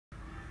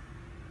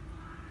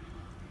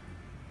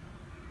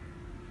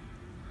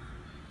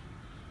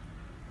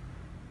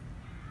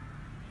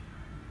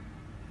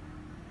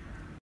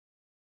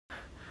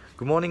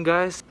Good morning,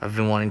 guys. I've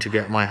been wanting to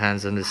get my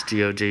hands on this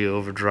DOD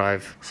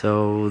overdrive,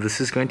 so this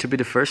is going to be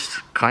the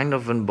first kind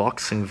of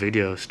unboxing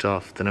video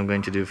stuff that I'm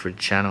going to do for the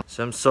channel.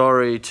 So I'm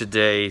sorry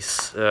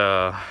today's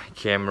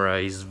camera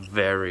is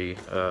very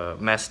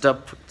messed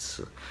up. It's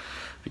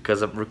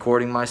because I'm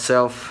recording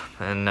myself,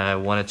 and I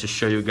wanted to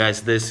show you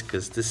guys this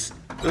because this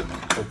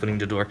opening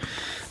the door,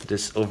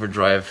 this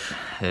overdrive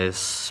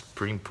is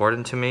pretty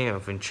important to me.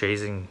 I've been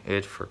chasing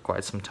it for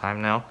quite some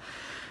time now.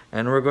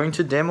 And we're going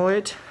to demo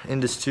it in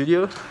the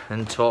studio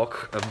and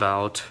talk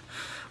about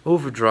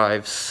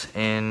overdrives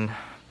in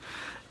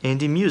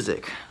indie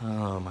music.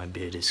 Oh, my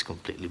beard is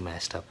completely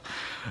messed up.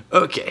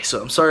 Okay,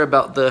 so I'm sorry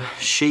about the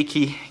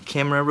shaky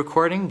camera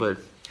recording, but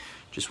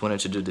just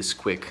wanted to do this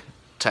quick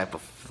type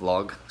of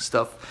vlog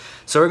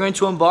stuff. So we're going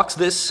to unbox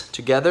this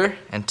together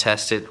and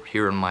test it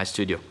here in my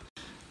studio.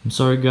 I'm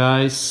sorry,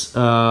 guys.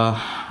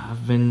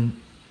 I've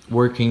been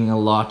working a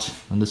lot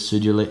on the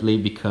studio lately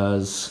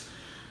because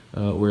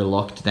we're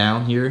locked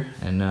down here,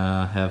 and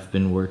have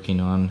been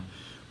working on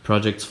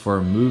projects for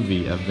a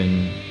movie. I've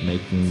been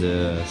making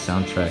the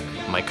soundtrack.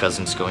 My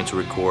cousin's going to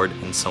record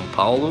in São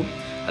Paulo.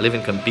 I live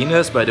in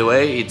Campinas, by the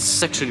way.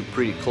 It's actually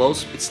pretty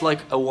close. It's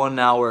like a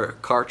 1-hour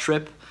car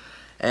trip,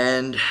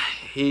 and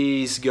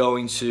he's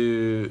going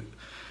to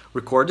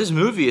record this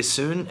movie as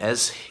soon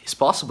as is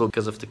possible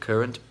because of the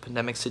current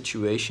pandemic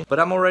situation. But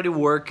I'm already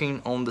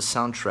working on the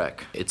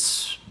soundtrack.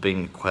 It's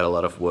been quite a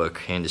lot of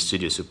work in the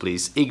studio, so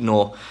please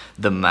ignore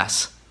the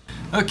mess.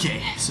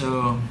 Okay,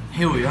 so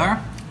here we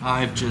are.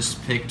 I've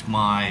just picked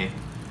my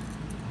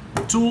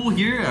tool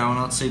here. I will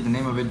not say the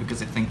name of it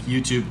because I think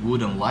YouTube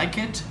wouldn't like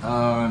it.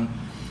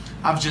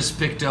 I've just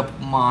picked up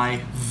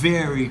my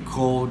very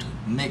cold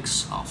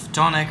mix of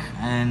tonic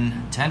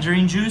and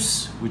tangerine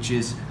juice, which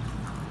is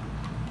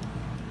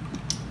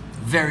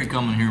very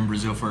common here in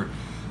Brazil for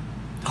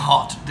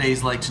hot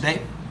days like today.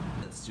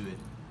 Let's do it.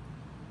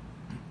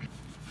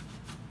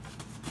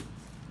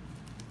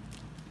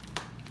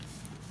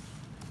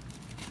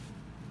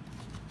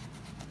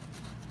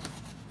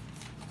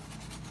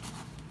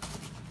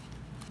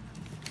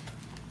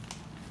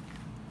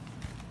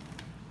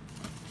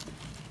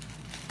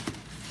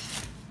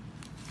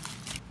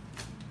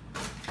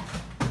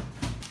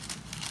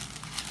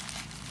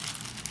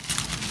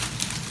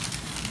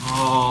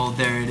 Oh,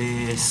 there it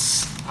is.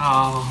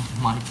 Oh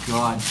my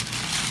god.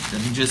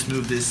 Let me just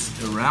move this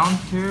around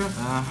here.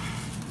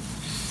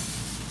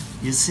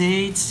 You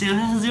see, it still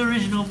has the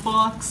original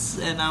box,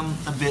 and I'm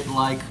a bit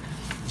like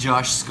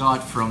Josh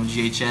Scott from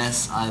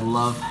GHS. I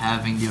love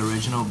having the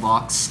original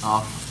box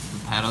of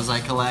the pedals I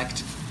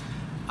collect.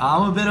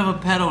 I'm a bit of a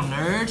pedal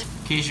nerd,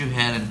 in case you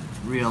hadn't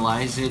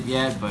realized it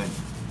yet, but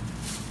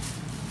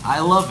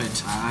I love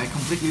it. I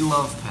completely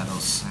love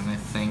pedals, and I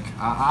think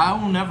I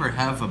will never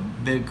have a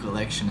big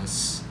collection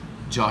as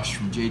Josh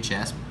from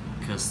JHS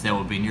because that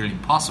would be nearly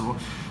impossible,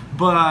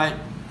 but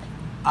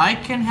I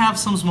can have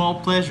some small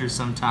pleasures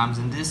sometimes,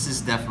 and this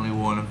is definitely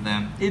one of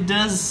them. It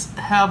does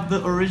have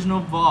the original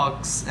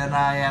box, and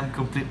I am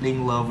completely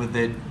in love with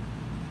it.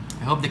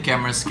 I hope the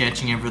camera is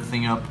catching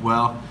everything up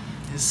well.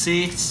 You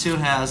see, it still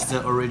has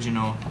the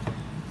original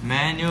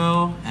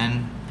manual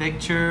and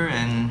picture,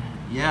 and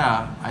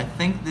yeah, I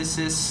think this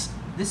is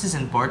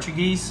in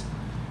Portuguese.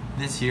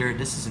 This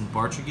is in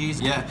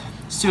Portuguese. Yeah,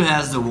 still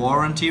has the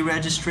warranty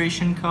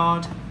registration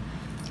card.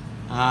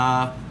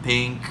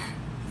 Pink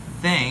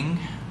thing,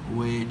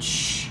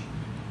 which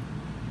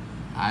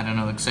I don't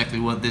know exactly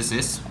what this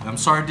is. I'm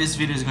sorry this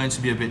video is going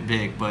to be a bit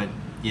big, but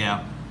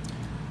yeah,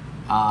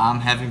 I'm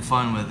having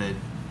fun with it.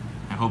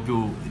 I hope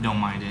you don't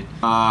mind it.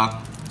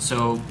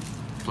 So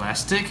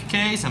plastic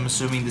case, I'm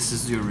assuming this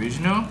is the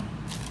original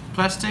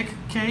plastic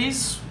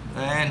case,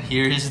 and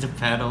here is the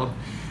pedal.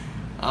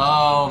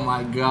 Oh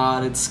my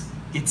god,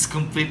 it's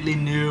completely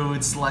new.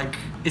 It's like,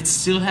 it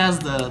still has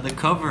the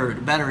cover,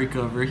 the battery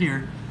cover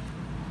here,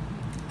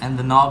 and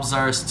the knobs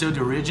are still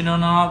the original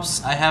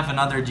knobs. I have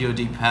another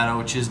DOD pedal,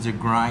 which is the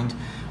grind,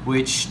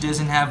 which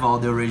doesn't have all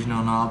the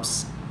original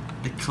knobs.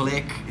 The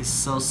click is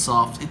so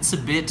soft. It's a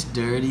bit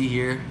dirty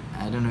here.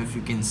 I don't know if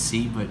you can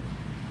see, but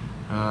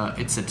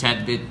it's a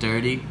tad bit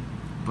dirty.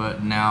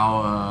 But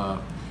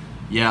now,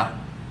 yeah,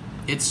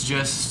 it's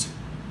just,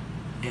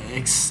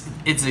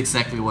 it's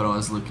exactly what I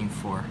was looking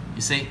for.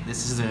 You see,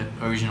 this is the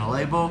original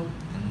label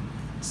and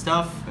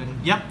stuff,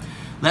 and yep,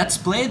 let's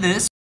play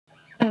this.